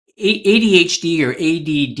ADHD or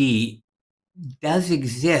ADD does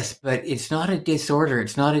exist, but it's not a disorder.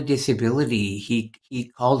 It's not a disability.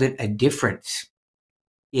 He called it a difference.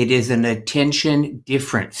 It is an attention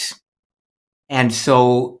difference. And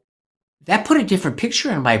so that put a different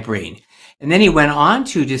picture in my brain. And then he went on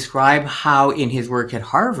to describe how in his work at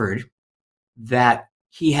Harvard that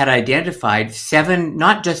he had identified 7,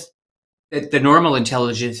 not just the normal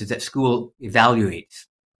intelligences that school evaluates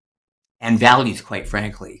and values, quite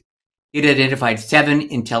frankly. It identified 7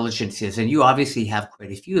 intelligences, and you obviously have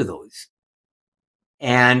quite a few of those.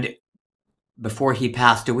 And before he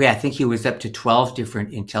passed away, I think he was up to 12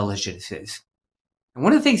 different intelligences. And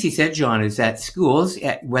one of the things he said, John, is that schools,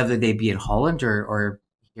 whether they be in Holland or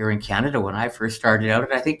here in Canada when I first started out,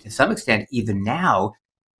 and I think to some extent even now,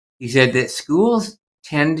 he said that schools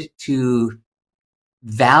tend to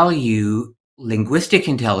value linguistic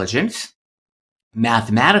intelligence,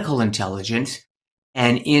 mathematical intelligence,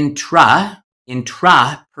 and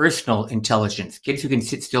intrapersonal intelligence. Kids who can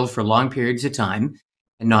sit still for long periods of time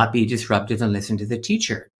and not be disruptive and listen to the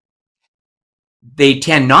teacher. They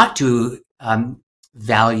tend not to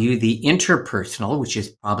value the interpersonal, which is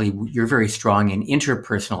probably, you're very strong in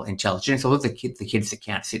interpersonal intelligence. Those are the kids that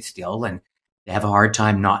can't sit still and they have a hard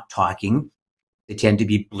time not talking. They tend to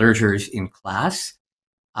be blurters in class.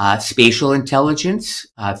 Spatial intelligence,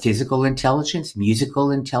 physical intelligence,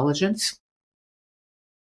 musical intelligence.